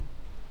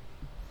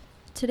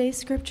Today's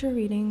scripture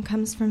reading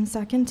comes from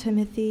 2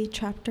 Timothy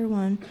chapter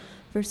 1,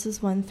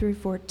 verses 1 through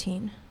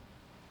 14.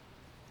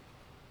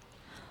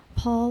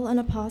 Paul, an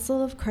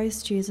apostle of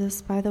Christ Jesus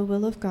by the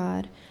will of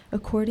God,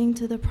 according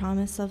to the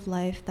promise of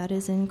life that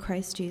is in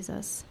Christ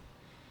Jesus.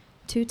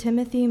 To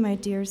Timothy, my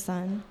dear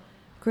son,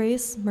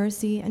 grace,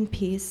 mercy, and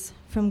peace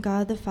from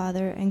God the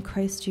Father and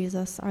Christ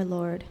Jesus our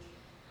Lord.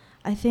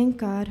 I thank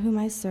God whom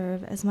I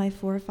serve as my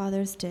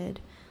forefathers did,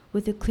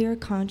 with a clear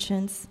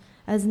conscience,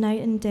 as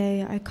night and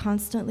day I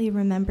constantly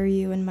remember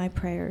you in my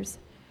prayers.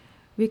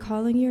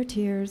 Recalling your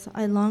tears,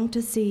 I long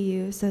to see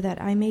you so that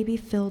I may be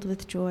filled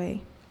with joy.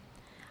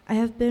 I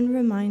have been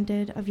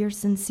reminded of your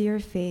sincere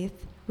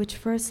faith, which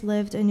first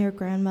lived in your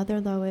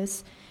grandmother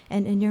Lois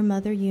and in your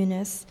mother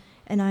Eunice,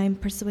 and I am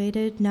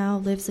persuaded now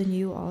lives in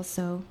you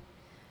also.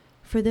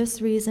 For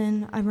this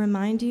reason, I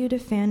remind you to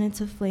fan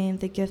into flame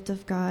the gift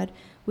of God,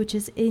 which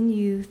is in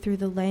you through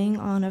the laying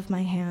on of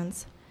my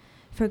hands.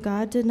 For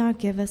God did not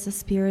give us a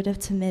spirit of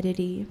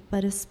timidity,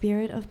 but a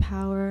spirit of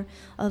power,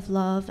 of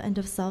love, and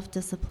of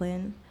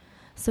self-discipline.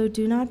 So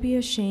do not be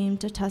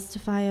ashamed to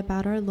testify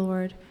about our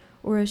Lord,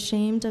 or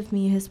ashamed of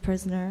me, his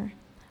prisoner,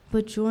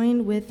 but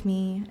join with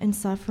me in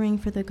suffering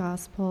for the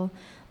gospel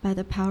by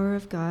the power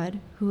of God,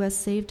 who has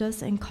saved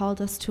us and called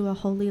us to a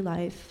holy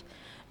life,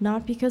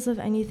 not because of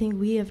anything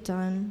we have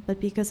done, but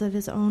because of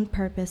his own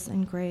purpose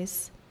and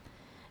grace.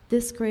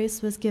 This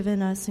grace was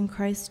given us in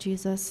Christ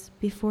Jesus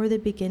before the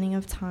beginning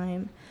of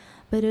time,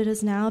 but it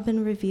has now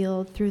been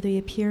revealed through the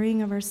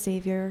appearing of our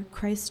Savior,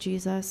 Christ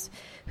Jesus,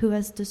 who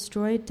has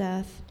destroyed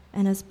death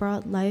and has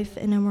brought life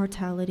and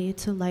immortality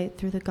to light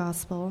through the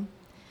gospel.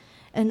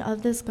 And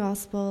of this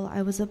gospel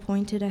I was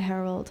appointed a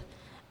herald,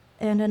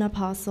 and an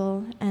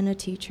apostle, and a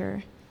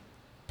teacher.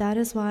 That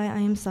is why I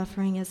am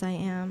suffering as I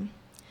am.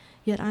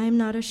 Yet I am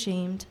not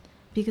ashamed,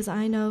 because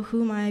I know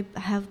whom I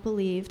have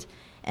believed,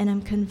 and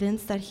am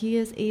convinced that he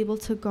is able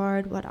to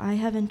guard what I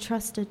have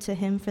entrusted to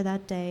him for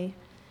that day.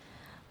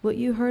 What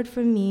you heard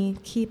from me,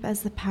 keep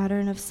as the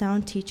pattern of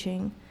sound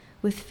teaching,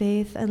 with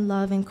faith and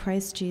love in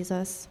Christ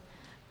Jesus.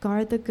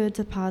 Guard the good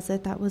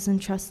deposit that was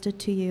entrusted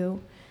to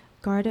you.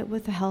 Guard it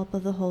with the help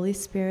of the Holy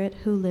Spirit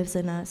who lives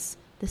in us.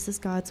 This is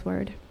God's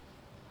word.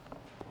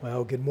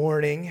 Well, good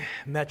morning,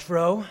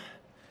 Metro.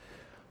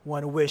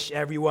 Want to wish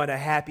everyone a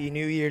happy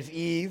New Year's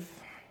Eve.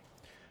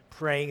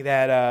 Praying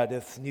that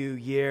this new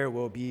year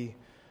will be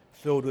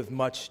filled with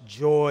much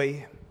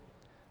joy,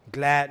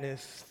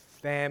 gladness,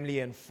 family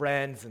and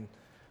friends, and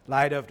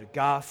light of the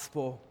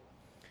gospel,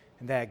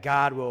 and that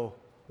God will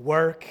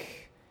work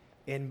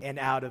in and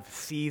out of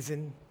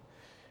season.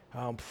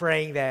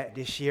 Praying that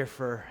this year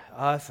for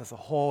us as a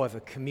whole, as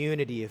a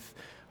community, if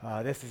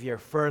this is your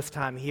first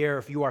time here,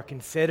 if you are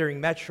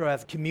considering Metro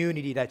as a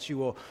community, that you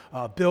will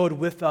build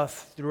with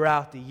us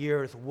throughout the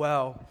year as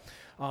well.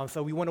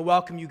 So we want to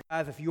welcome you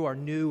guys. If you are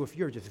new, if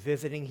you're just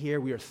visiting here,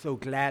 we are so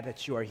glad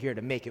that you are here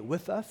to make it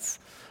with us.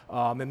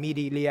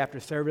 Immediately after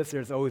service,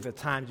 there's always a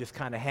time to just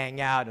kind of hang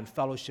out and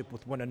fellowship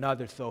with one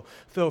another. So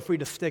feel free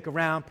to stick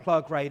around,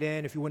 plug right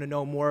in. If you want to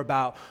know more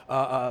about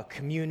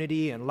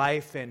community and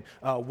life and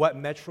what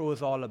Metro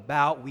is all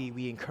about,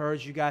 we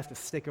encourage you guys to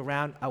stick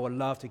around. I would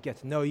love to get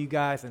to know you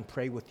guys and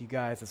pray with you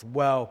guys as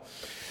well.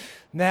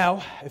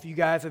 Now, if you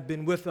guys have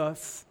been with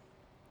us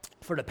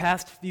for the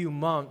past few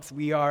months,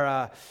 we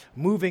are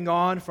moving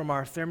on from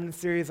our sermon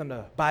series on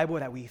the Bible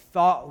that we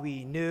thought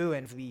we knew,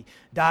 and as we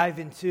dive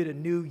into the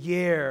new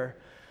year,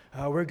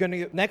 we're going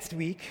to, next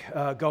week,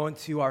 go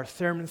into our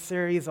sermon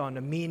series on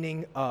the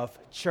meaning of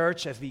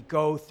church as we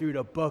go through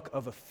the book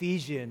of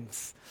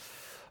Ephesians.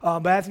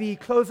 But as we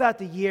close out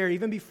the year,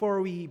 even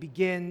before we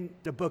begin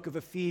the book of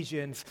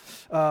Ephesians,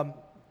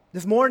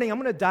 this morning I'm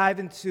going to dive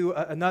into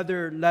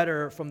another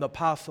letter from the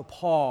Apostle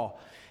Paul.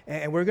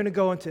 And we're going to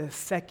go into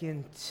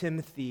 2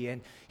 Timothy,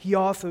 and he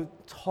also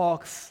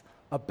talks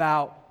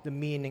about the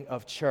meaning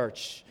of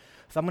church.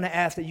 So I'm going to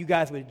ask that you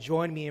guys would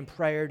join me in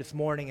prayer this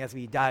morning as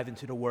we dive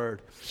into the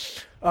Word.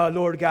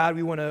 Lord God,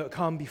 we want to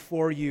come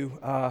before you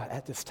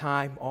at this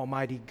time,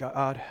 Almighty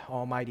God,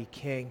 Almighty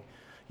King.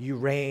 You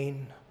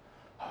reign,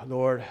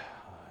 Lord,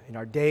 in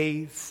our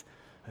days.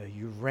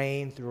 You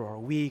reign through our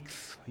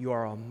weeks. You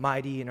are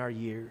almighty in our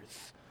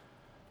years.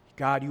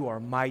 God, you are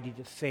mighty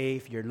to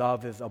save. Your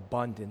love is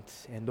abundant.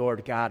 And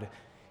Lord God,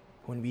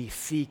 when we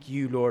seek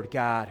you, Lord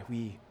God,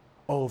 we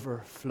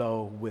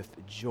overflow with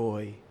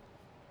joy.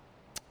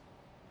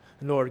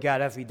 And Lord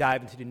God, as we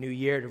dive into the new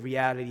year, the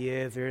reality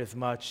is there is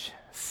much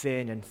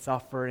sin and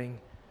suffering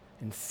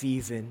and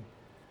season.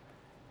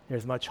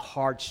 There's much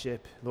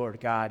hardship, Lord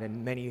God,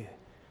 and many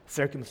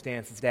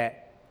circumstances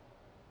that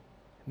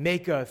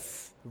make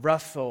us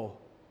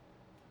wrestle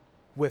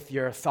with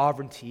your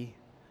sovereignty.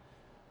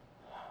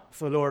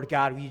 So, Lord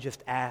God, we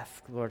just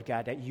ask, Lord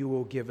God, that you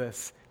will give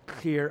us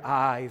clear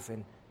eyes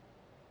and,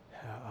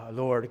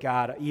 Lord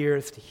God,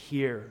 ears to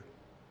hear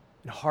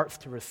and hearts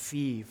to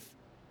receive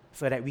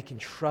so that we can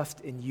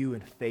trust in you in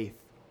faith.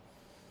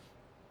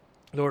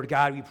 Lord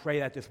God, we pray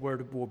that this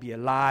word will be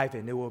alive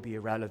and it will be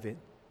relevant.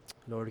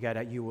 Lord God,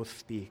 that you will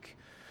speak.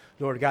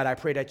 Lord God, I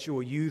pray that you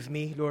will use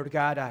me. Lord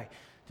God, I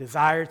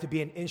desire to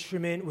be an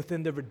instrument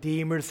within the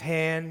Redeemer's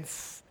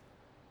hands.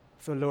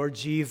 So, Lord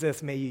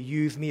Jesus, may you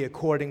use me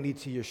accordingly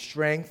to your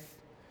strength.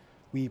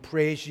 We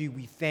praise you,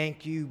 we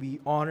thank you, we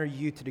honor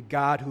you to the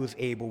God who is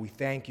able. We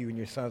thank you in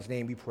your Son's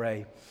name we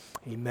pray.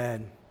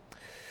 Amen.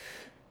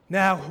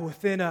 Now,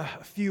 within a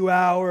few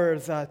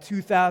hours,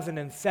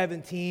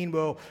 2017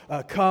 will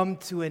come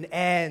to an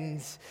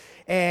end.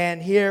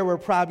 And here we're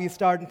probably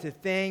starting to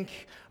think,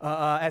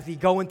 as we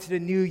go into the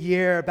new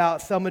year,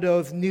 about some of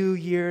those New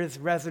Year's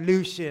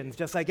resolutions.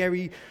 Just like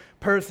every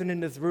person in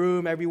this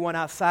room, everyone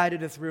outside of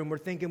this room, we're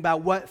thinking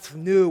about what's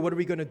new, what are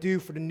we going to do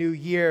for the new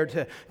year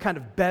to kind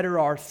of better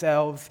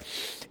ourselves.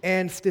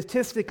 And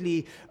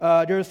statistically,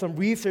 there's some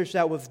research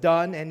that was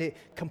done, and it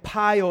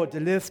compiled the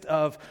list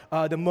of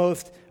the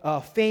most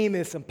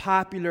famous and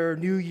popular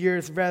New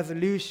Year's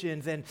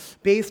resolutions, and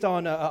based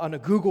on a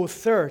Google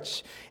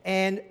search.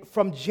 And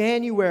from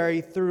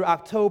January through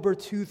October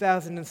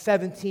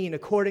 2017,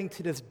 according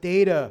to this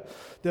data,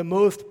 the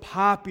most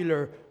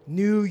popular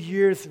New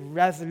Year's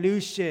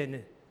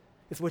resolution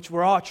is, which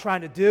we're all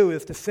trying to do,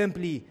 is to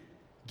simply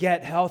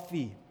get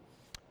healthy.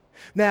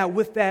 Now,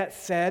 with that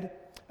said,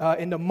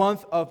 in the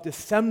month of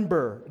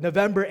December,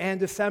 November and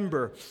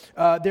December,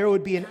 there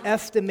would be an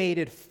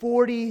estimated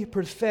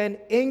 40%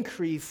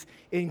 increase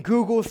in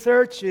Google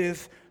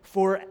searches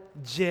for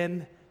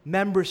gym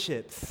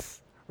memberships.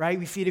 Right?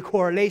 We see the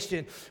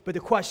correlation, but the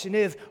question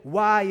is,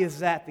 why is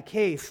that the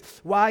case?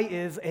 Why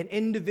is an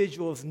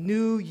individual's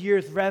New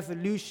Year's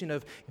resolution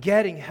of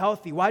getting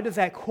healthy, why does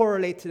that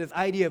correlate to this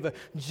idea of a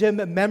gym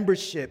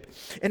membership?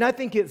 And I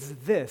think it's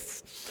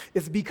this.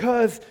 It's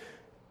because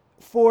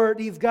for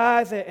these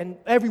guys and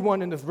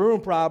everyone in this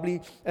room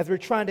probably, as we're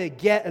trying to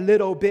get a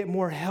little bit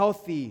more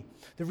healthy,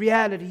 the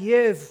reality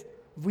is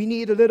we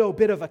need a little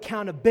bit of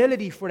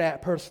accountability for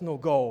that personal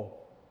goal.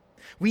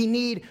 We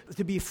need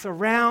to be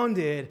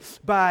surrounded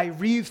by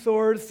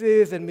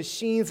resources and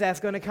machines that's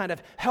going to kind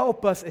of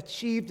help us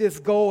achieve this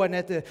goal, and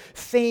at the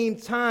same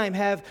time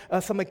have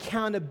some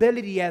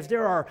accountability, as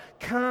there are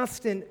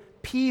constant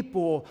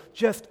people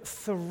just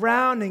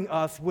surrounding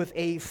us with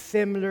a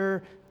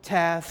similar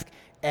task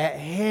at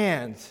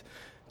hand,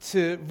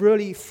 to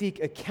really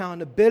seek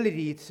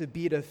accountability to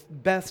be the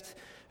best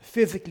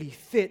physically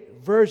fit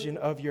version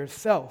of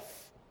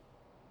yourself.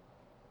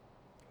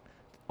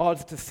 All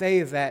to say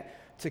is that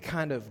to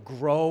kind of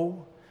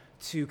grow,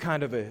 to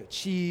kind of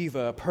achieve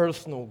a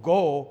personal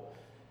goal,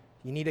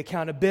 you need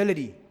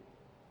accountability.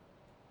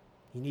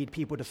 You need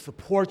people to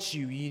support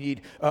you. You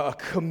need a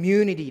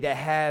community that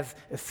has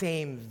the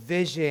same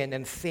vision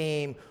and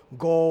same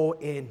goal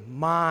in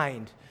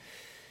mind.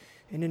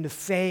 And in the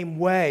same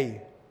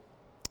way,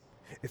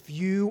 if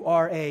you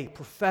are a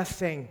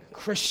professing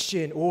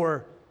Christian,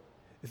 or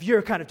if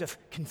you're kind of just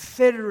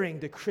considering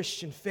the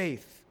Christian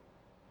faith,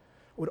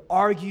 I would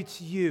argue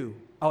to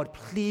you, I would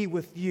plead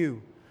with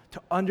you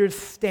to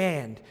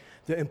understand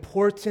the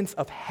importance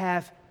of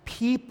have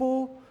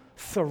people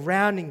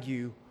surrounding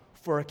you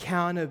for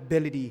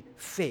accountability's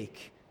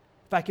sake.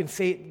 If I can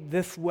say it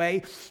this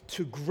way,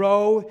 to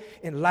grow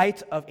in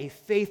light of a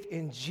faith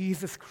in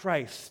Jesus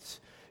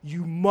Christ,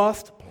 you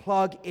must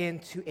plug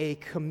into a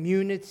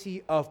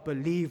community of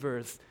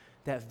believers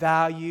that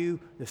value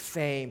the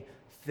same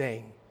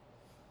thing.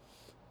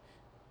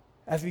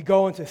 As we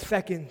go into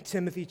 2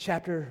 Timothy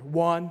chapter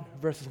 1,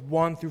 verses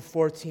 1 through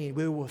 14,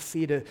 we will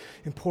see the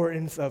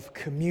importance of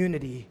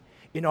community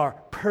in our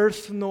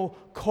personal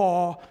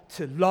call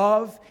to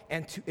love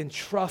and to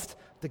entrust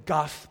the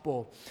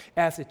gospel.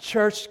 As a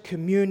church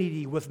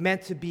community was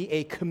meant to be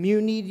a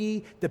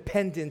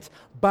community-dependent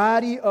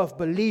body of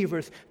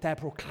believers that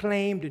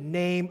proclaim the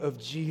name of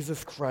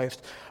Jesus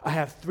Christ. I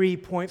have 3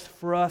 points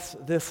for us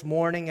this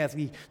morning as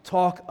we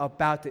talk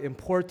about the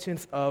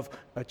importance of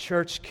a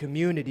church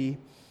community.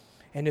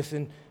 And it's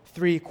in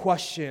 3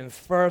 questions.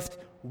 First,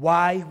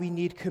 why we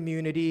need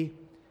community.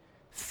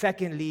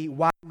 Secondly,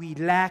 why we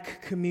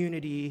lack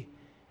community.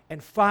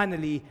 And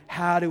finally,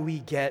 how do we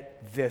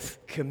get this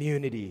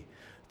community?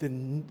 The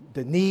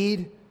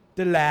need,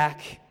 the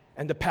lack,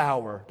 and the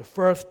power. The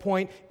first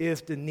point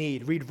is the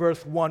need. Read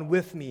verse 1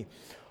 with me.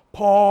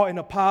 Paul, an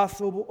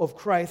apostle of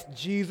Christ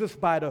Jesus,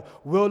 by the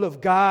will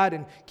of God,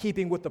 and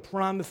keeping with the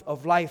promise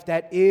of life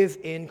that is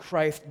in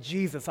Christ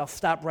Jesus. I'll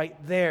stop right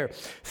there.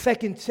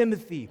 2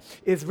 Timothy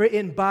is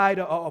written by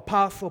the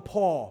apostle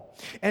Paul.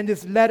 And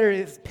this letter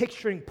is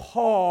picturing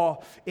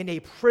Paul in a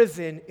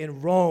prison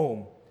in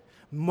Rome.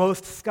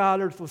 Most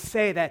scholars will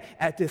say that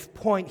at this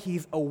point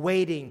he's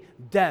awaiting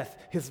death.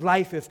 His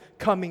life is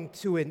coming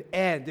to an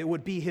end. It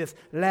would be his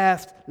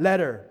last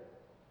letter.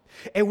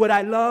 And what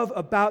I love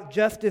about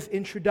just this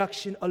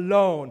introduction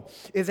alone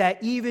is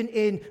that even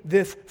in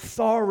this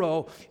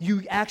sorrow,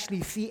 you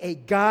actually see a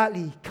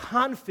godly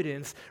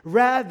confidence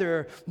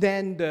rather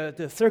than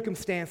the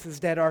circumstances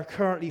that are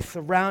currently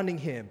surrounding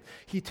him.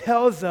 He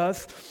tells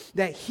us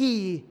that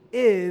he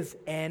is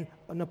an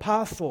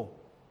apostle.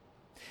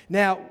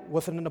 Now,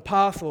 what's an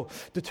apostle?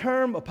 The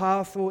term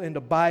apostle in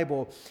the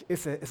Bible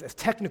is a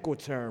technical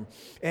term,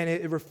 and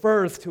it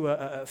refers to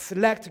a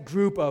select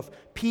group of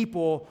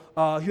people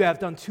who have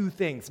done two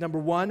things. Number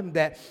one,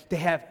 that they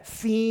have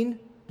seen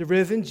the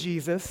risen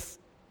Jesus,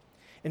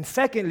 and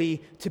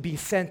secondly, to be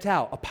sent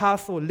out.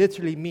 Apostle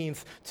literally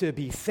means to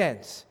be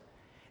sent.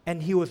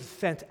 And he was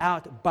sent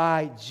out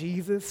by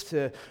Jesus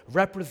to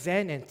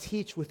represent and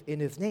teach within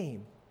his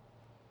name.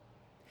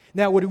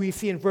 Now, what do we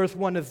see in verse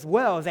 1 as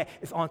well is that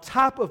it's on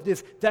top of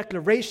this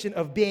declaration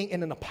of being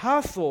an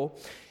apostle,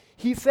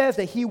 he says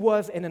that he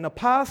was an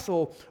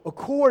apostle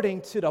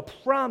according to the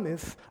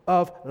promise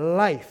of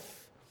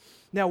life.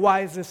 Now,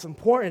 why is this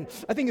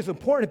important? I think it's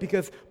important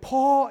because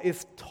Paul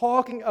is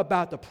talking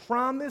about the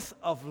promise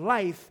of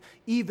life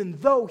even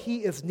though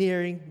he is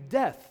nearing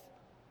death.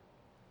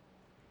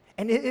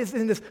 And it is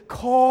in this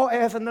call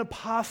as an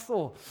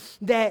apostle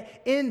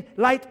that in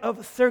light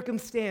of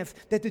circumstance,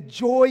 that the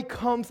joy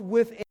comes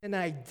with an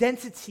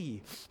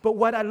identity. But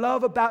what I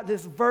love about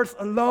this verse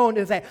alone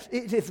is that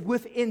it is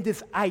within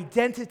this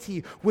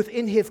identity,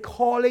 within his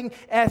calling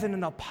as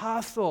an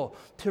apostle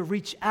to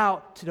reach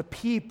out to the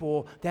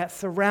people that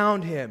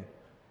surround him.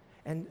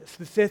 And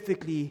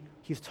specifically,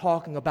 he's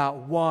talking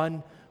about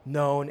one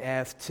known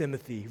as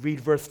Timothy.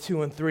 Read verse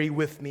 2 and 3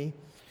 with me.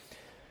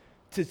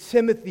 To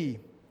Timothy,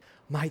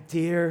 my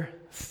dear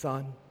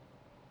son,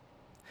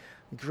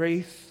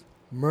 grace,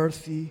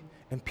 mercy,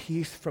 and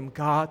peace from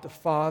God the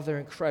Father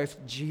and Christ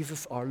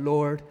Jesus our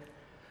Lord.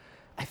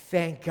 I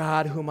thank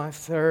God whom I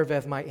serve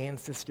as my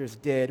ancestors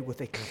did with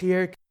a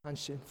clear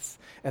conscience.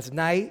 As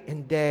night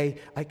and day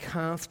I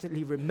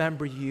constantly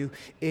remember you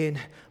in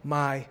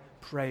my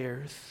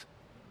prayers.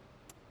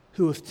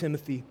 Who was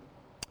Timothy?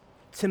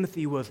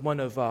 Timothy was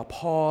one of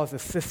Paul's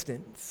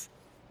assistants.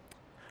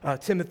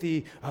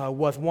 Timothy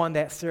was one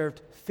that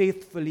served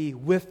faithfully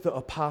with the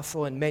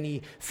apostle in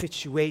many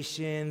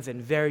situations and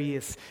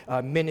various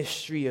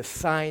ministry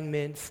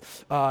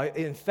assignments.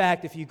 In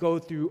fact, if you go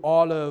through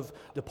all of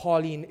the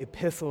Pauline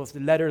epistles, the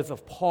letters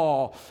of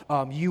Paul,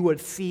 you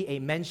would see a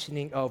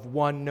mentioning of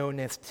one known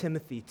as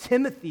Timothy.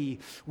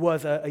 Timothy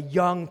was a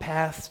young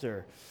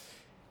pastor,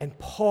 and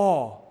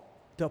Paul,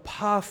 the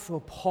apostle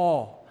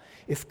Paul,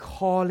 is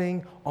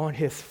calling on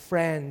his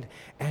friend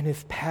and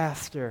his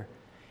pastor.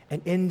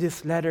 And in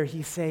this letter,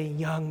 he's saying,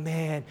 young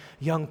man,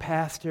 young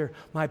pastor,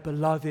 my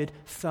beloved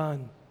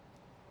son,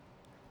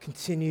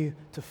 continue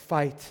to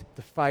fight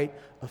the fight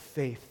of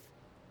faith.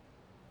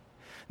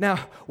 Now,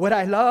 what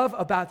I love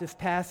about this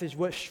passage,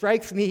 what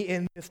strikes me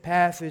in this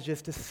passage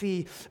is to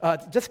see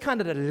just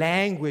kind of the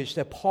language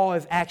that Paul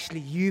is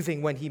actually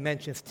using when he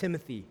mentions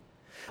Timothy.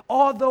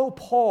 Although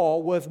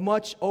Paul was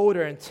much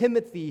older than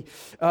Timothy,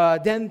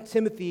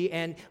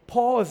 and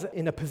Paul is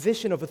in a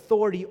position of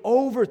authority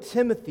over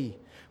Timothy,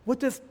 what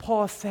does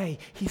Paul say?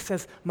 He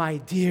says, my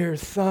dear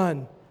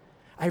son,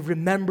 I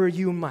remember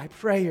you in my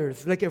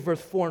prayers. Look at verse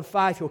 4 and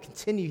 5. He'll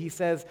continue. He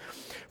says,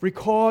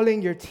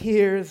 recalling your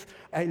tears,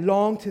 I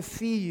long to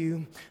see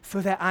you so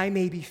that I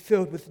may be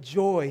filled with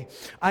joy.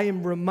 I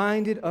am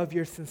reminded of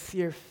your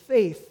sincere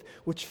faith,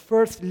 which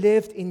first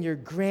lived in your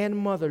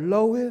grandmother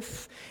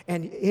Lois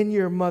and in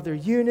your mother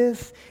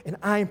Eunice, and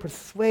I am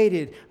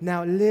persuaded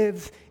now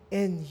lives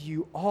in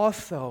you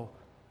also.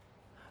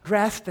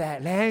 Grasp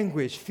that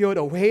language, feel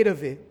the weight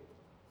of it.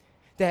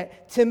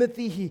 That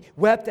Timothy, he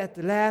wept at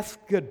the last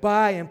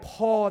goodbye, and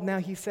Paul, now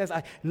he says,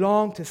 I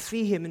long to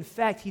see him. In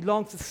fact, he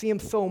longs to see him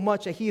so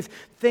much that he's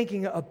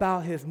thinking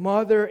about his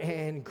mother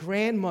and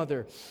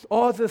grandmother.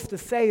 All this to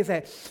say is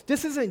that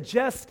this isn't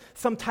just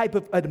some type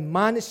of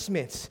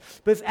admonishment,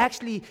 but it's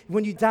actually,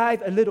 when you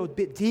dive a little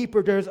bit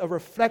deeper, there's a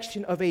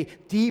reflection of a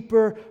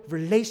deeper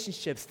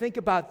relationship. Think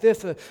about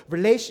this, a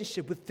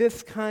relationship with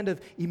this kind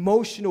of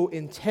emotional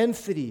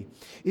intensity.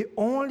 It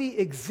only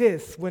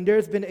exists when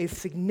there's been a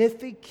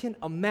significant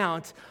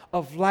amount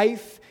of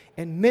life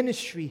and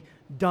ministry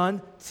done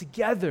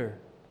together.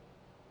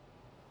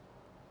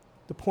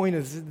 The point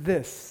is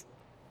this.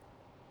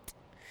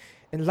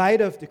 In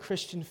light of the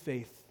Christian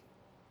faith,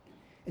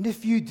 and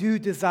if you do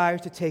desire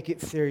to take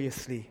it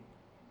seriously,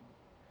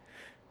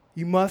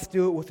 you must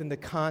do it within the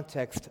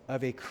context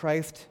of a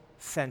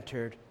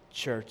Christ-centered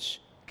church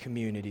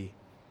community.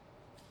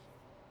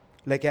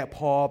 Like at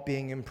Paul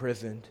being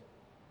imprisoned.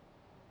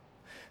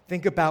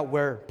 Think about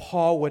where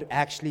Paul would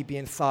actually be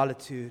in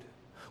solitude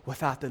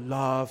without the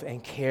love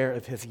and care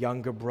of his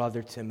younger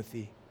brother,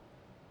 Timothy.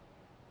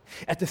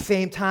 At the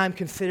same time,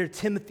 consider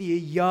Timothy a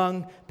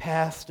young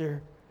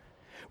pastor.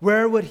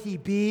 Where would he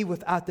be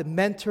without the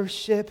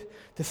mentorship,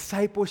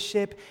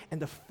 discipleship,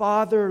 and the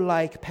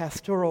father-like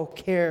pastoral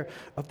care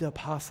of the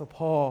Apostle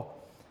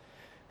Paul?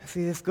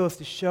 See, this goes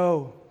to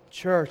show,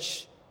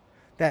 church,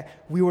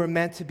 that we were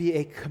meant to be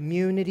a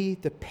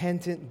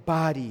community-dependent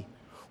body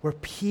where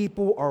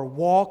people are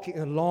walking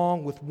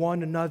along with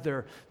one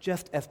another,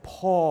 just as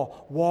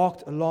Paul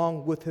walked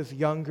along with his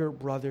younger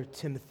brother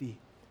Timothy.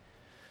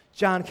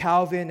 John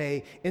Calvin,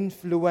 an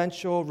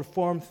influential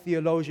Reformed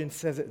theologian,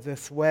 says it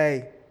this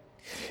way.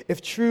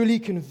 If truly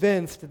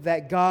convinced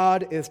that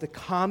God is the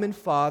common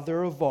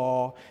Father of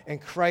all and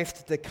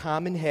Christ the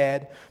common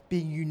head,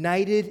 being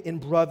united in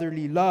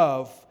brotherly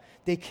love,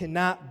 they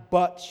cannot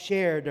but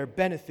share their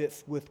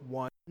benefits with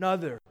one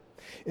another.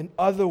 In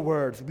other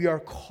words, we are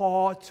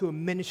called to a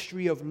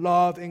ministry of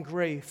love and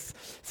grace,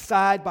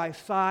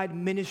 side-by-side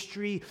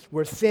ministry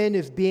where sin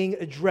is being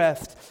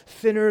addressed,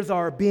 sinners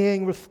are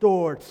being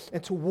restored,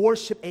 and to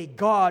worship a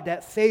God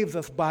that saves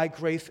us by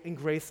grace and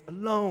grace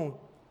alone.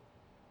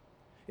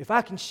 If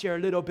I can share a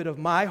little bit of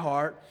my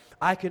heart,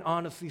 I can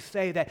honestly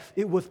say that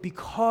it was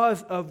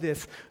because of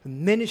this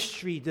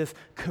ministry, this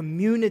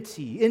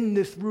community in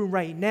this room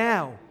right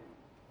now,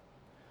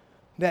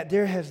 that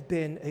there has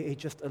been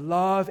just a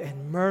love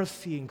and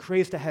mercy and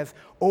grace that has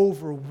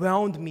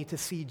overwhelmed me to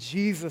see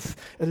Jesus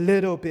a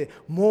little bit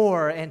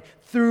more. And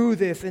through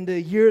this, in the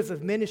years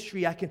of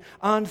ministry, I can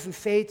honestly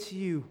say to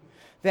you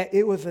that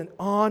it was an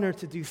honor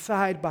to do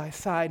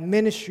side-by-side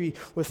ministry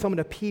with some of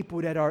the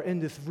people that are in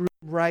this room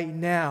right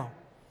now.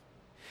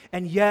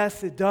 And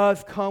yes, it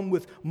does come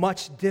with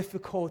much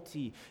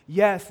difficulty.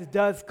 Yes, it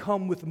does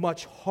come with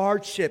much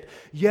hardship.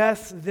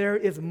 Yes, there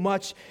is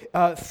much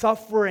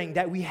suffering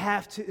that we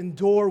have to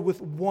endure with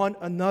one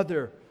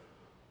another.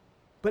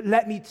 But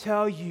let me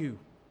tell you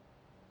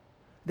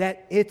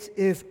that it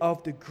is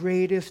of the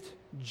greatest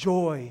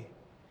joy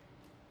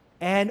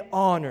and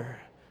honor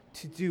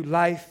to do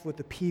life with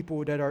the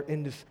people that are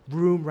in this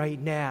room right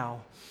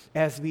now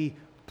as we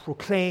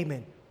proclaim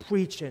and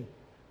preach and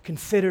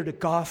consider the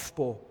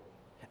gospel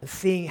and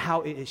seeing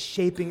how it is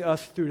shaping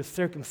us through the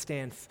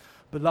circumstance.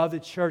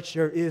 Beloved church,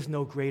 there is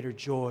no greater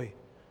joy.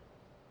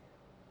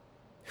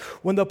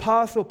 When the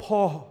Apostle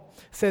Paul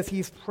says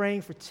he's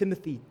praying for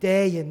Timothy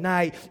day and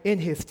night in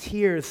his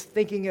tears,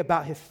 thinking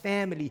about his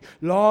family,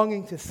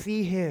 longing to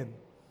see him,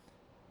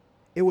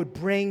 it would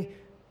bring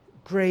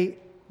great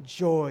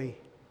joy.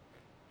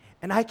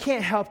 And I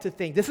can't help to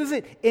think, this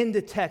isn't in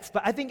the text,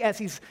 but I think as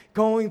he's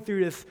going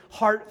through this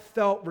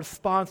heartfelt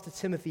response to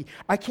Timothy,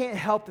 I can't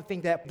help to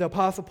think that the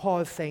Apostle Paul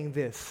is saying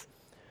this: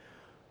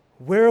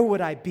 where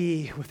would I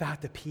be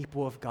without the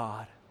people of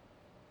God?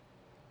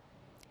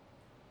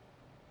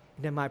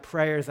 And in my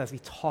prayers, as we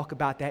talk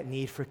about that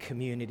need for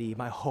community,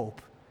 my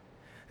hope,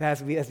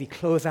 that as we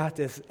close out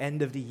this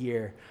end of the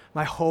year,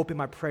 my hope and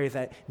my prayer is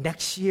that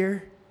next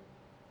year,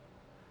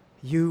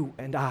 you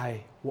and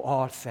I will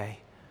all say,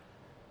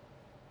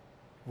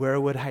 where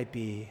would I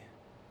be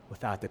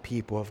without the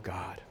people of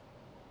God?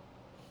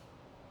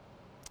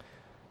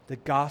 The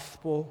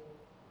gospel,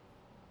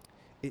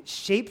 it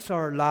shapes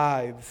our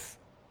lives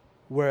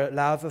where it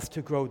allows us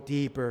to grow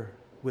deeper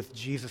with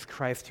Jesus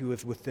Christ who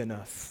is within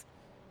us.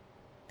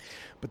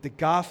 But the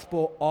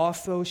gospel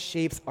also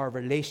shapes our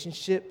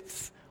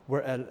relationships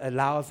where it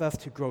allows us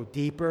to grow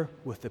deeper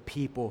with the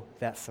people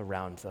that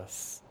surrounds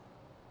us.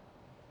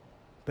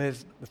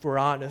 But if we're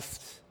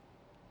honest,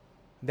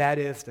 that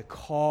is the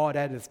call,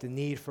 that is the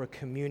need for a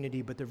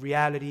community, but the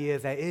reality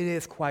is that it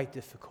is quite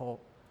difficult.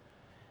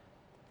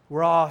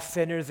 We're all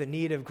sinners in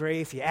need of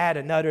grace. You add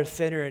another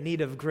sinner in need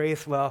of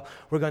grace, well,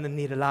 we're going to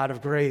need a lot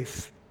of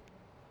grace.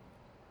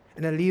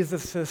 And that leads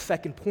us to the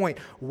second point.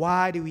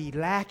 Why do we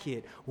lack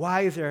it?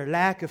 Why is there a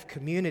lack of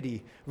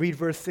community? Read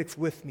verse 6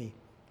 with me.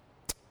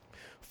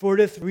 For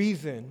this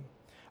reason,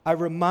 I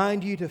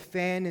remind you to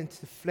fan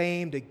into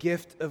flame the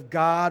gift of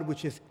God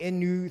which is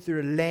in you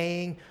through the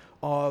laying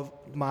of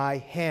my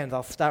hands.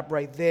 I'll stop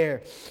right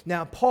there.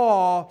 Now,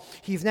 Paul,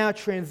 he's now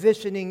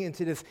transitioning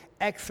into this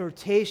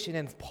exhortation,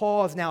 and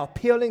Paul is now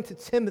appealing to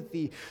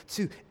Timothy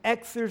to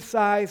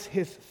exercise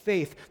his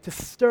faith, to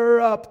stir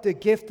up the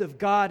gift of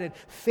God and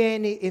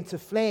fan it into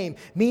flame.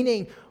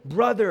 Meaning,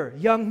 brother,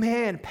 young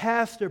man,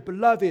 pastor,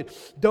 beloved,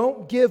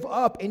 don't give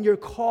up in your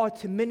call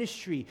to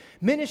ministry.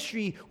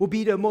 Ministry will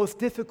be the most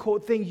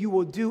difficult thing you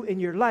will do in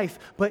your life,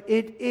 but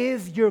it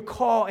is your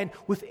call, and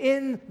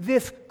within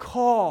this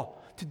call,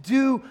 to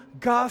do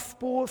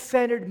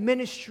gospel-centered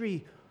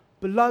ministry,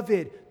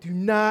 beloved, do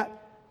not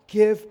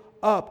give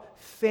up.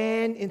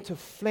 Fan into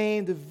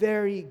flame the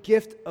very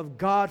gift of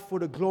God for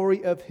the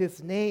glory of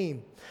his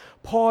name.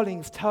 Paul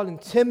is telling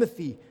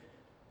Timothy,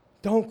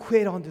 don't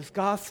quit on this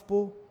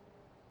gospel,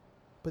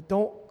 but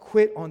don't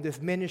quit on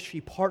this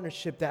ministry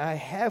partnership that I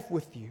have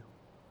with you.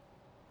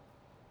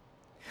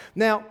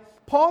 Now,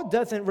 Paul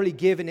doesn't really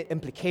give an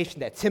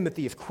implication that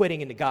Timothy is quitting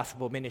in the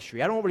gospel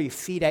ministry. I don't really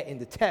see that in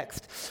the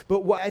text.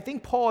 But what I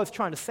think Paul is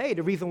trying to say,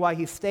 the reason why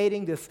he's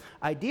stating this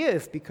idea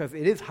is because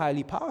it is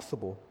highly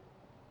possible.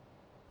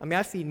 I mean,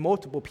 I've seen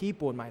multiple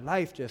people in my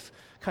life just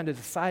kind of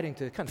deciding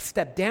to kind of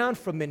step down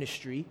from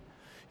ministry,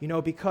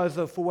 because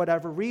of, for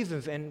whatever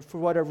reasons. And for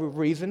whatever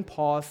reason,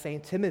 Paul is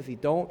saying, Timothy,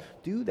 don't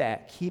do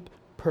that. Keep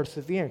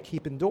persevering,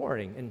 keep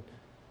enduring. And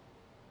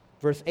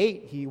verse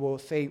 8, he will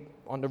say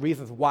on the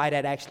reasons why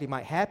that actually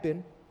might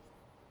happen.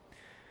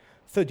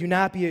 So do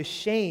not be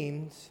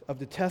ashamed of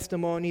the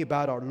testimony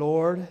about our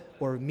Lord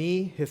or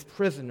me, his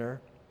prisoner.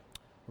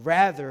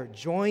 Rather,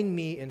 join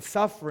me in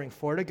suffering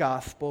for the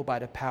gospel by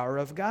the power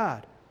of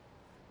God.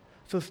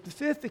 So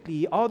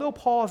specifically, although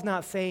Paul's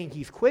not saying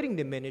he's quitting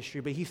the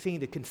ministry, but he's saying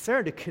the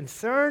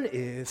concern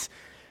is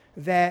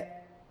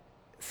that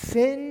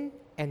sin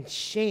and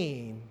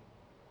shame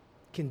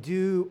can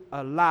do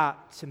a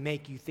lot to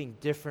make you think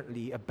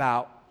differently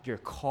about your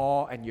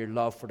call and your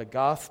love for the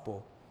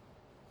gospel.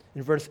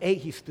 In verse 8,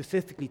 he's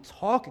specifically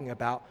talking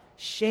about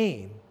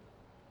shame.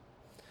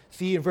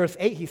 See, in verse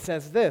 8, he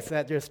says this,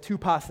 that there's two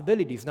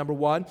possibilities. Number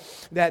one,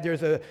 that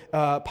there's a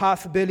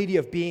possibility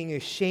of being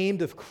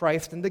ashamed of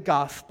Christ and the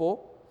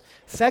gospel.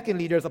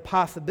 Secondly, there's a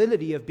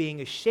possibility of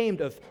being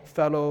ashamed of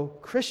fellow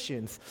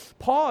Christians.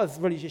 Paul is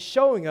really just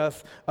showing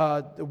us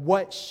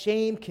what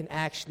shame can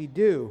actually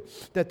do,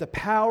 that the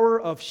power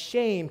of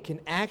shame can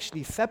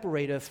actually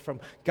separate us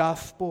from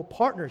gospel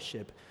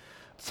partnership.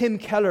 Tim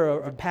Keller,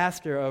 a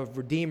pastor of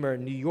Redeemer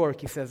in New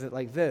York, he says it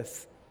like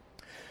this: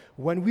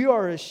 when we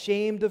are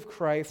ashamed of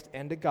Christ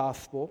and the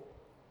gospel,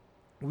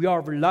 we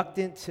are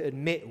reluctant to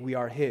admit we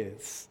are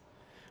his.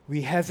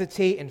 We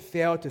hesitate and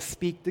fail to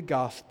speak the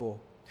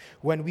gospel.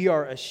 When we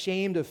are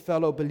ashamed of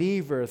fellow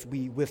believers,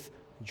 we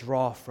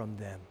withdraw from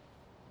them.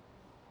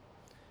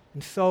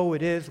 And so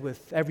it is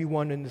with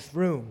everyone in this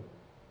room.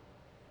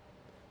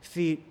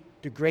 See,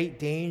 the great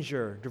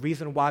danger, the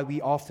reason why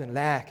we often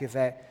lack is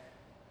that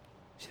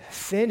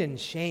sin and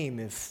shame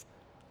is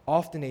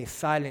often a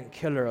silent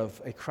killer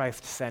of a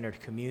Christ-centered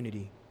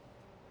community.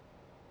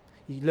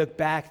 You look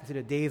back into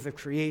the days of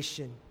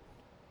creation,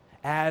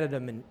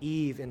 Adam and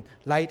Eve in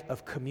light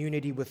of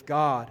community with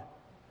God.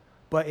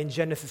 But in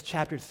Genesis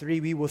chapter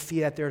 3, we will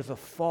see that there's a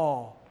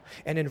fall.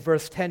 And in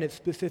verse 10, it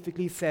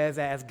specifically says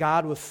that as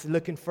God was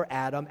looking for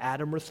Adam,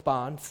 Adam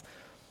responds.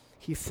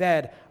 He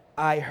said,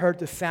 I heard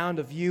the sound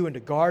of you in the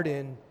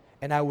garden,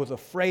 and I was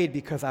afraid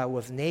because I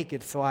was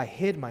naked, so I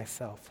hid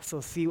myself.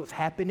 So see what's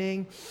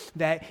happening?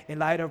 That in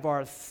light of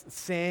our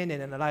sin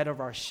and in the light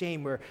of our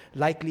shame, we're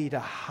likely to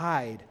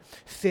hide.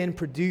 Sin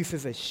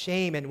produces a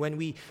shame, and when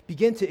we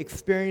begin to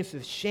experience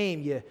this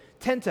shame, you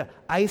tend to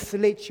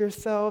isolate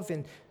yourselves,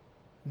 and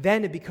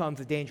then it becomes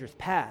a dangerous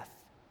path.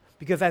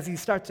 Because as you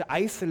start to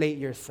isolate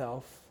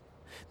yourself,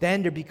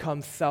 then there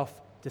becomes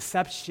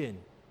self-deception.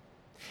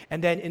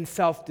 And then in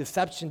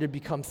self-deception, there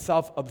becomes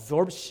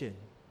self-absorption.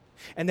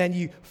 And then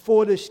you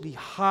foolishly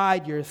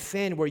hide your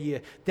sin, where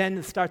you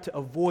then start to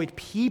avoid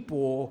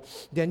people.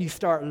 Then you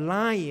start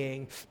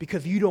lying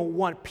because you don't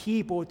want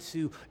people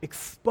to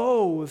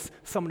expose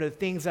some of the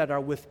things that are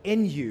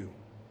within you.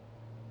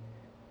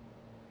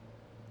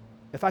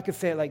 If I could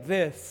say it like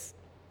this,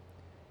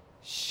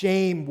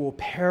 shame will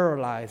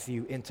paralyze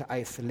you into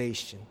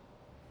isolation.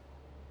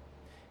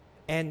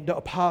 And the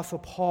Apostle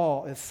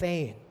Paul is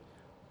saying,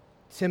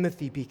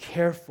 Timothy, be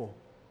careful.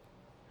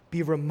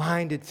 Be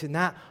reminded to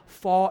not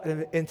fall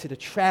into the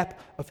trap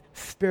of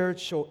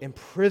spiritual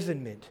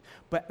imprisonment,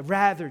 but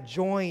rather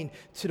join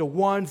to the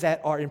ones that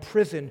are in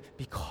prison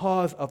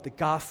because of the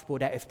gospel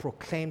that is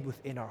proclaimed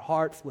within our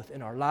hearts,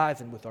 within our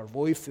lives, and with our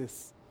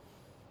voices.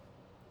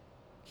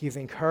 He's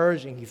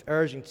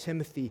urging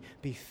Timothy,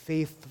 be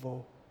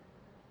faithful.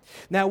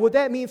 Now, what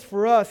that means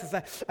for us is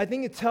that I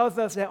think it tells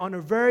us that on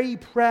a very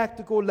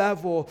practical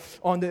level,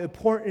 on the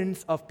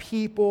importance of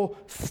people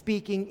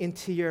speaking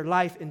into your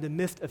life in the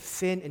midst of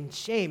sin and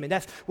shame. And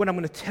that's what I'm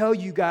going to tell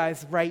you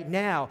guys right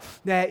now.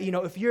 That,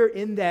 if you're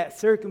in that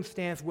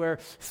circumstance where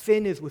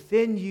sin is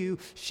within you,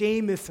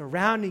 shame is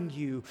surrounding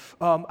you,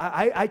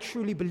 I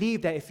truly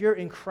believe that if you're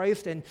in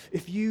Christ and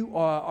if you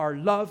are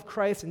love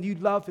Christ and you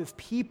love his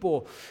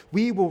people,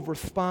 we will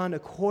respond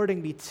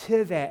accordingly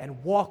to that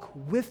and walk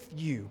with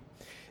you.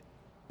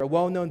 A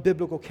well-known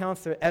biblical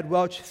counselor, Ed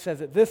Welch,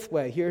 says it this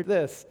way. Hear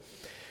this.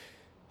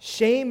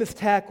 Shame is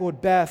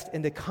tackled best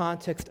in the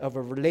context of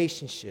a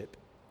relationship.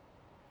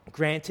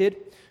 Granted,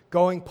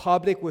 going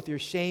public with your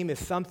shame is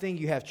something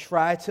you have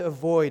tried to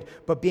avoid,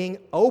 but being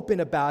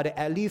open about it,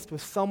 at least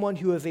with someone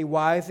who is a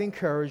wise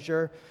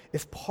encourager,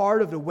 is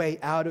part of the way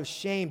out of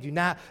shame. Do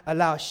not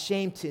allow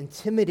shame to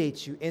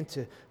intimidate you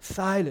into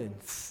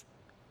silence.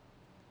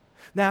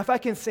 Now, if I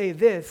can say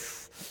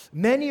this,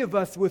 many of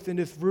us within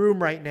this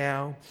room right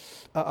now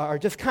are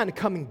just kind of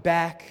coming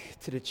back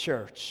to the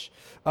church.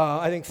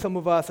 I think some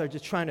of us are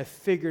just trying to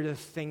figure this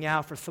thing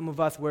out. For some of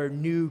us, we're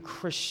new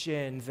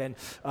Christians, and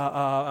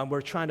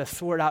we're trying to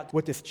sort out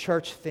what this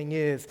church thing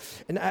is.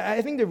 And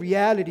I think the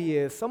reality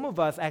is some of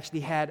us actually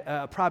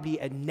had probably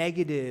a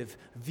negative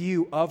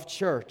view of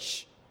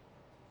church.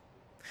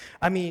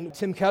 I mean,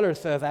 Tim Keller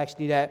says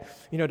actually that,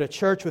 the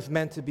church was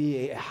meant to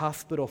be a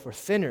hospital for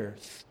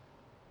sinners.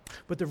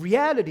 But the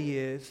reality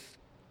is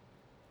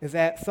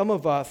that some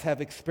of us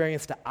have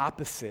experienced the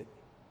opposite.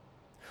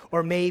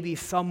 Or maybe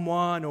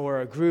someone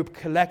or a group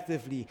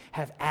collectively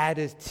have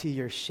added to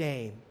your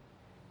shame.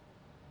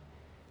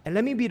 And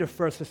let me be the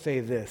first to say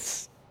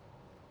this.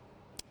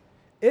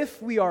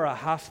 If we are a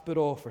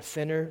hospital for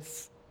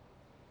sinners,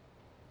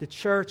 the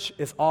church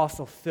is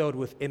also filled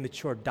with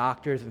immature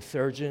doctors and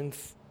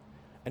surgeons,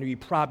 and we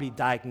probably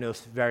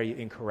diagnose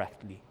very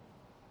incorrectly.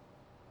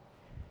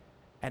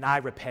 And I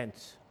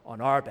repent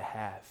on our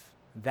behalf.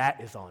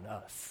 That is on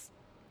us.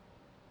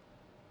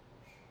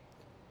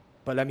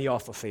 But let me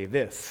also say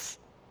this,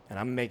 And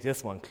I'm going to make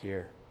this one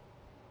clear.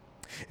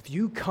 If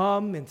you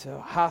come into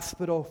a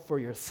hospital for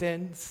your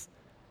sins,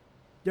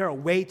 there are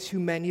way too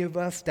many of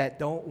us that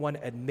don't want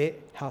to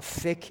admit how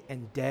sick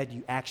and dead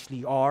you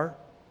actually are,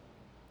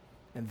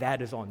 and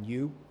that is on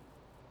you.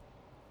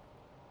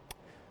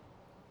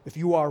 If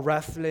you are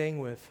wrestling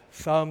with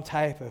some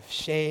type of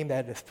shame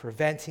that is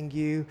preventing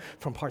you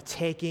from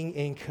partaking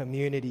in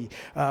community,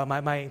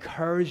 my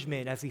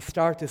encouragement as we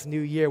start this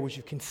new year, would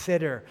you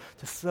consider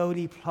to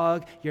slowly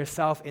plug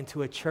yourself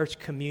into a church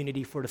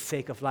community for the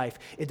sake of life?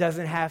 It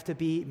doesn't have to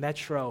be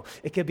Metro.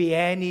 It could be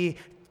any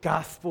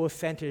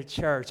gospel-centered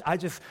church. I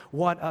just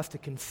want us to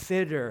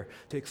consider,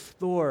 to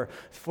explore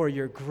for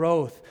your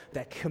growth,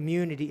 that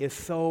community is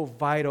so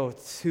vital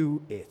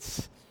to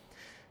it.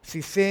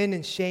 See, sin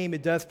and shame,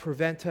 it does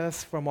prevent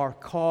us from our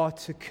call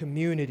to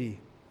community.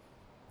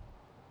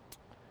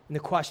 And the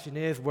question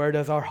is, where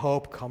does our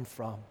hope come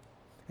from?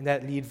 And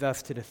that leads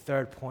us to the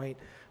third point,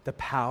 the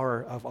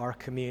power of our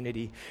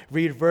community.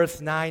 Read verse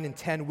 9 and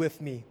 10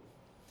 with me.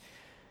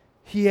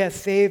 He has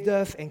saved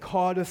us and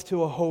called us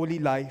to a holy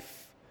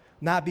life,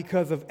 not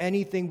because of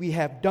anything we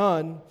have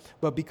done,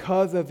 but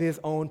because of his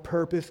own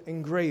purpose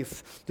and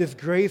grace. This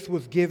grace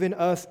was given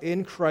us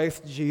in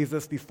Christ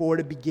Jesus before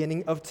the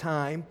beginning of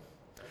time,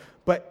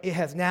 but it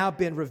has now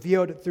been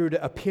revealed through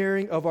the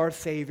appearing of our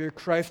Savior,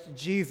 Christ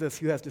Jesus,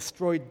 who has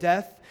destroyed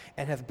death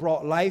and has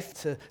brought life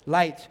to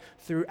light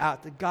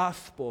throughout the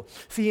gospel.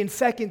 See, in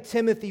 2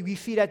 Timothy, we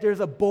see that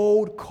there's a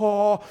bold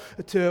call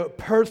to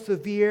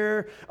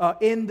persevere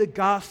in the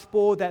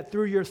gospel, that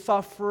through your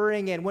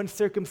suffering and when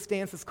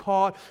circumstances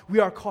call, we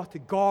are called to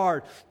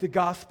guard the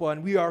gospel,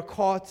 and we are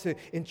called to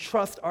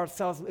entrust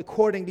ourselves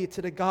accordingly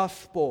to the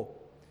gospel.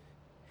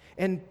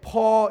 And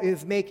Paul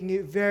is making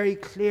it very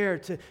clear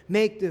to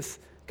make this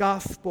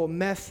gospel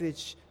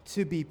message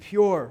to be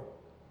pure.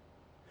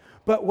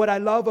 But what I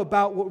love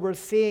about what we're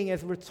seeing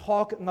as we're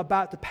talking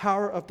about the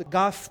power of the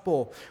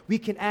gospel, we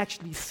can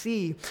actually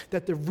see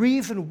that the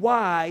reason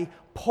why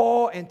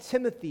Paul and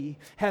Timothy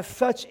have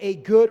such a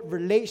good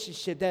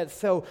relationship that's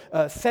so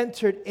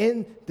centered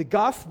in the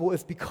gospel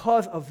is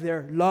because of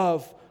their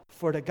love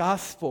for the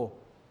gospel.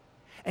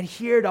 And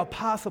here the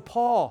Apostle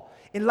Paul,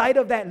 in light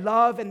of that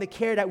love and the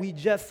care that we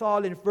just saw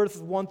in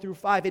verses 1 through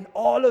 5, and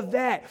all of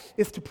that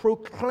is to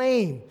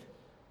proclaim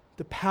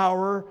the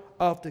power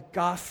of the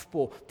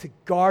gospel, to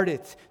guard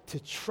it, to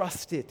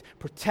trust it,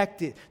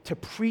 protect it, to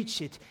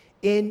preach it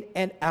in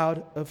and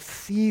out of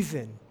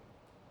season.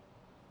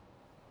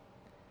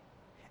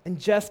 And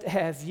just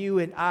as you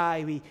and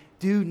I, we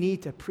do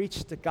need to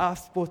preach the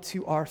gospel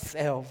to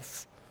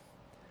ourselves,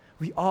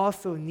 we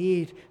also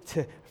need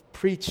to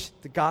preach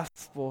the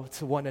gospel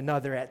to one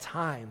another at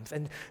times.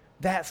 And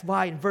that's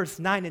why in verse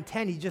 9 and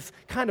 10, he just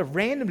kind of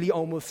randomly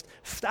almost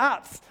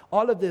stops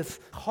all of this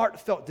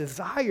heartfelt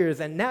desires,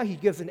 and now he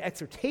gives an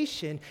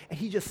exhortation, and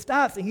he just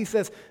stops, and he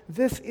says,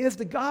 this is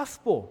the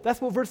gospel.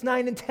 That's what verse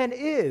 9 and 10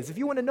 is. If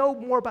you want to know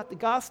more about the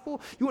gospel,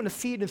 you want to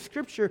see it in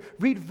Scripture,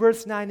 read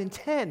verse 9 and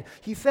 10.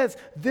 He says,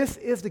 this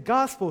is the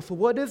gospel. So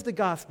what is the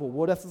gospel?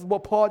 Well, this is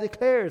what Paul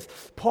declares.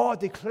 Paul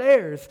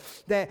declares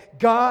that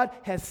God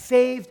has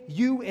saved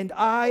you and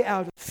I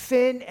out of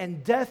sin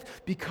and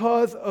death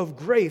because of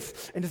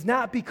grace. And it's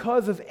not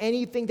because of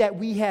anything that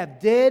we have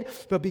did,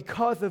 but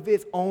because of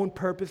his own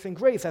purpose and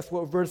grace. That's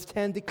what verse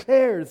 10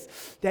 declares,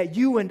 that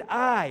you and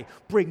I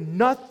bring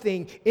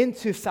nothing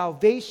into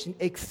salvation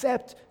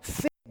except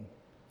sin.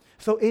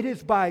 So it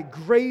is by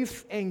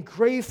grace and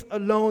grace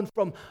alone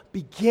from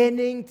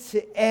beginning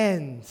to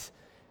end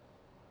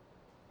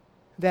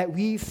that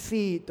we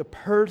see the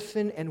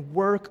person and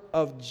work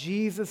of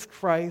Jesus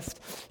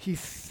Christ. He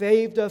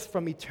saved us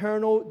from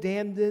eternal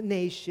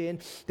damnation,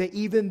 that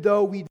even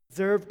though we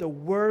deserve the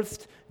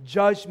worst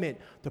judgment,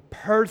 the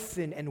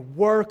person and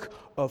work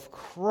of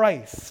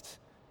Christ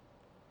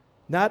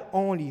not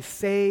only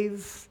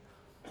saves,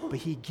 but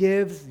he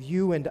gives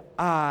you and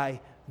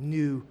I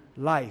new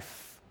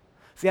life.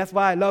 See, that's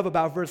why I love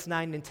about verse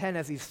 9 and 10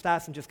 as he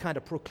starts and just kind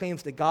of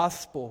proclaims the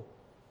gospel.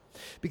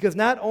 Because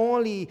not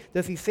only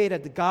does he say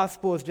that the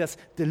gospel is just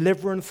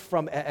deliverance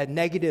from a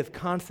negative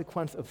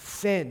consequence of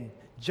sin,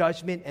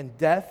 judgment, and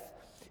death,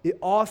 it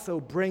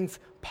also brings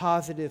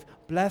positive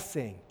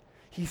blessing.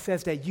 He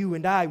says that you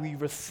and I, we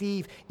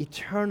receive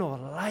eternal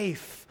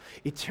life,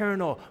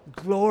 eternal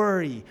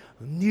glory,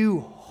 new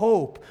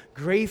hope,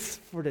 grace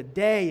for the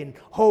day, and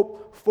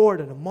hope for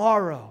the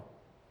tomorrow.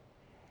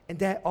 And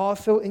that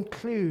also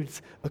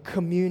includes a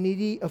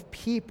community of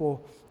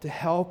people to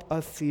help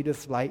us see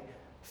this light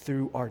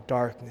through our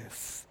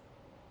darkness.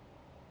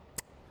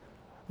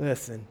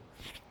 Listen,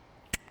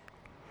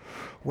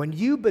 when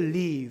you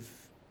believe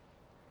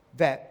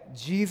that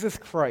Jesus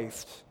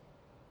Christ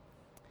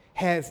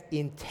has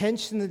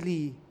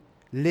intentionally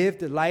lived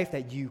the life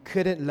that you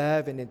couldn't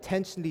live and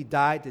intentionally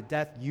died the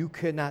death you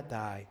could not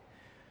die,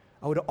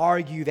 I would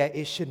argue that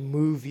it should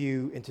move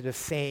you into the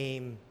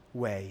same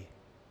way.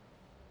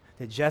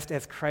 That just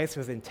as Christ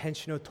was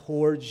intentional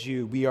towards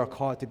you, we are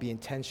called to be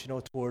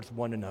intentional towards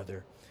one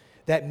another.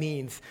 That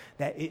means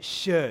that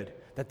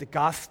that the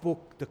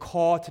gospel, the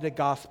call to the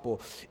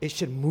gospel, it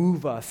should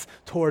move us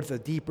towards a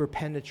deeper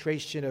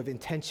penetration of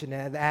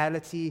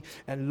intentionality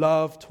and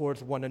love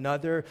towards one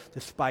another,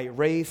 despite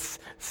race,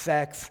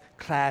 sex,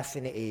 class,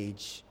 and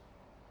age.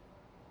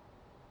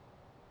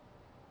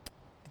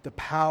 The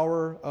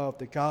power of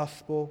the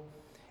gospel,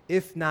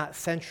 if not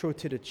central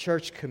to the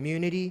church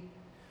community,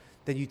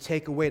 then you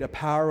take away the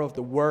power of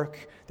the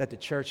work that the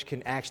church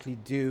can actually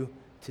do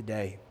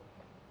today.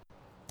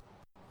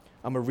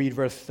 I'm going to read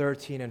verse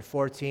 13 and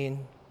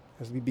 14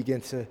 as we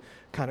begin to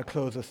kind of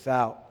close this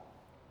out.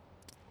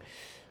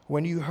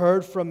 When you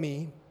heard from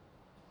me,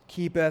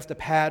 keep as the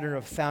pattern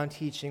of sound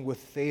teaching with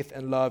faith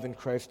and love in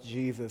Christ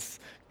Jesus.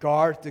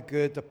 Guard the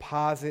good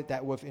deposit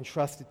that was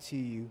entrusted to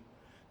you.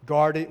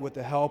 Guard it with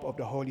the help of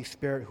the Holy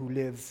Spirit who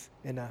lives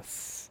in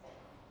us.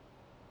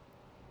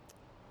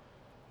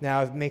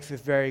 Now it makes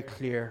it very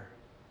clear.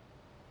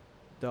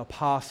 The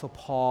Apostle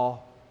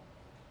Paul,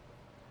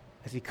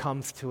 as he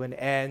comes to an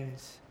end,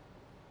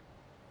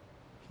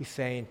 he's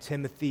saying,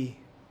 Timothy,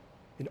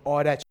 in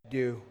all that you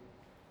do,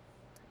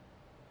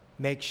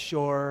 make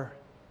sure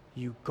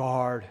you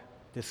guard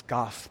this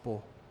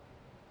gospel.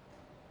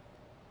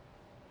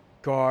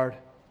 Guard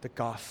the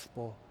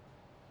gospel.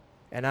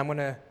 And I'm going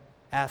to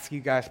ask you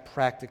guys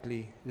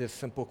practically this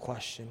simple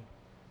question.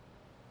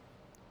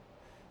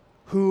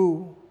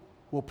 Who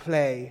will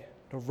play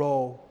the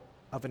role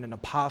of an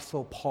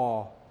Apostle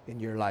Paul in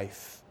your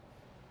life?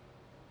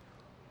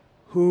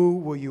 Who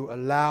will you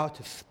allow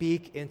to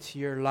speak into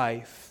your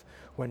life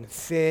when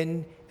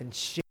sin and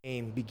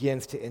shame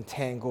begins to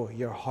entangle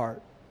your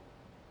heart?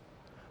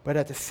 But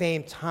at the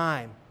same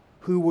time,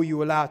 who will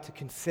you allow to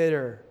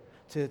consider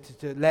to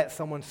let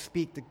someone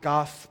speak the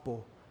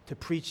gospel, to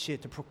preach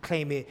it, to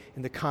proclaim it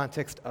in the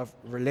context of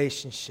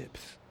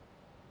relationships?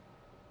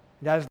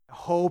 And that is my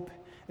hope,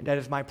 and that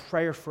is my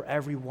prayer for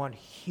everyone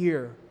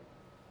here,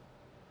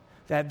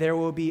 that there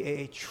will be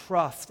a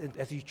trust, and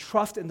as you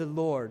trust in the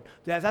Lord,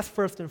 that's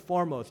first and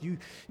foremost.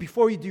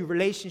 Before you do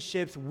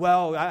relationships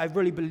well, I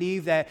really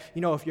believe that,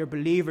 if you're a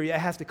believer, it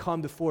has to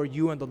come before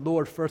you and the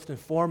Lord first and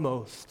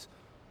foremost.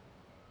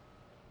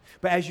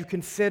 But as you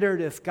consider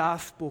this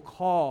gospel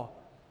call,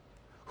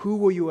 who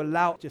will you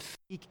allow to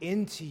speak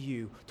into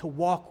you, to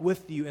walk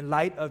with you in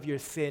light of your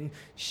sin,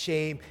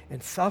 shame,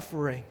 and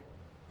suffering?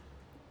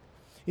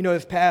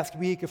 This past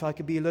week, if I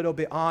could be a little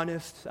bit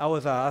honest, I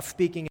was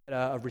speaking at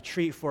a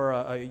retreat for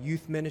a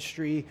youth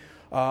ministry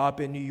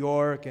up in New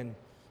York, and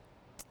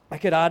I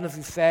could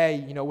honestly say,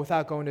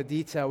 without going into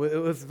detail, it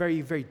was very,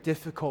 very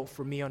difficult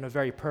for me on a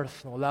very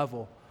personal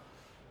level.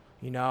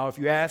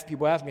 If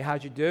people ask me,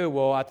 how'd you do?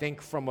 Well, I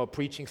think from a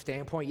preaching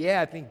standpoint,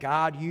 I think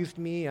God used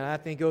me, and I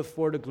think it was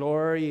for the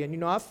glory.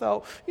 And, I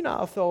felt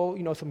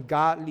some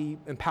godly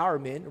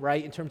empowerment,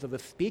 right, in terms of a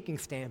speaking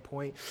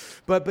standpoint.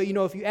 But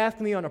if you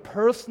ask me on a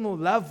personal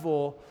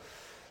level,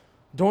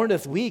 during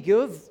this week, it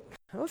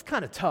was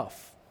kind of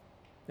tough.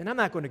 And I'm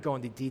not going to go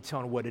into detail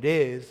on what it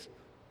is,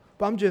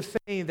 but I'm just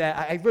saying that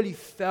I really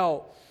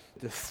felt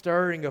the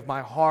stirring of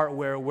my heart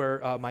where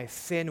my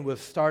sin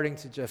was starting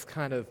to just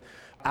kind of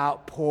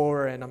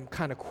outpour, and I'm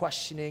kind of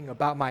questioning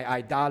about my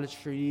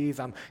idolatries.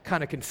 I'm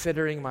kind of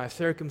considering my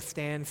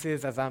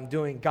circumstances as I'm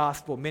doing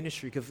gospel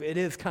ministry, because it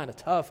is kind of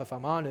tough, if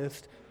I'm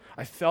honest.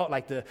 I felt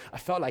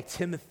like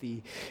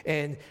Timothy,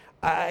 and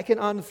I can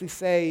honestly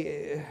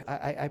say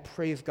I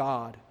praise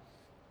God,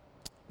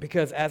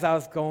 because as I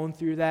was going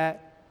through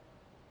that,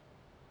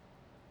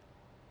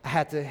 I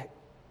had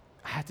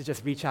to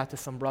just reach out to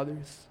some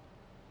brothers.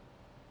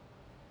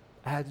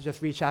 I had to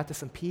just reach out to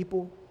some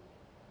people.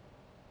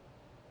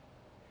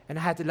 And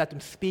I had to let them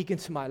speak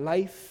into my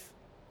life.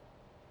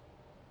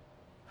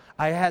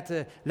 I had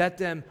to let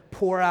them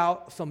pour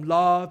out some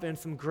love and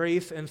some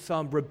grace and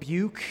some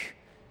rebuke.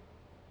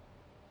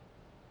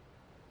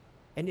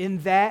 And in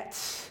that,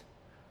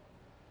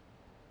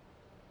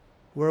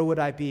 where would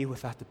I be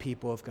without the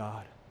people of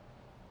God?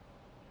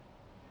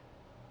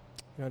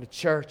 The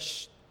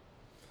church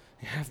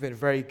has been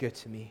very good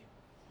to me.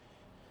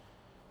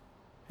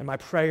 And my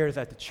prayer is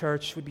that the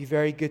church would be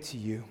very good to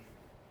you.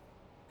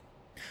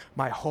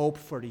 My hope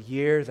for the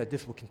year is that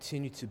this will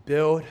continue to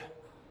build.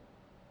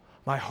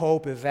 My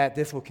hope is that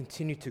this will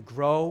continue to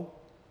grow.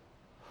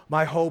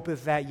 My hope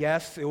is that,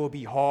 yes, it will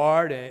be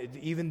hard, and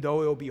even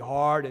though it will be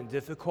hard and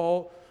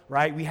difficult,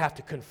 right, we have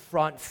to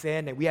confront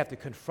sin, and we have to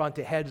confront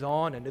it heads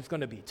on, and it's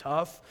going to be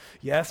tough.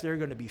 Yes, there are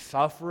going to be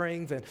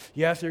sufferings, and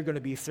yes, there are going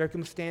to be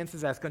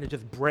circumstances that's going to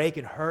just break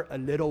and hurt a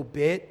little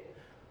bit.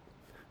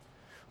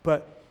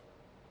 But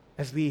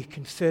as we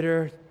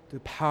consider the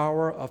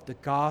power of the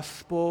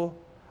gospel,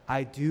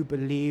 I do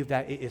believe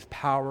that it is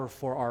power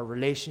for our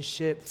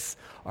relationships,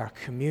 our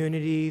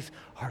communities,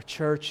 our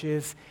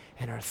churches,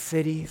 and our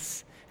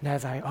cities. And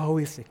as I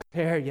always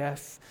declare,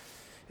 yes,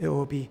 it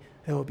will be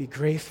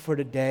grace for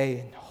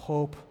today and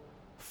hope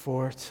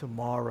for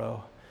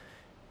tomorrow.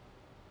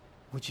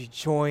 Would you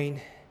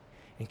join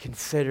and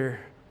consider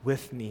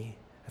with me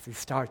as we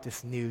start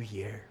this new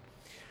year?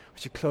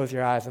 Would you close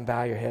your eyes and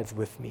bow your heads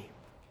with me?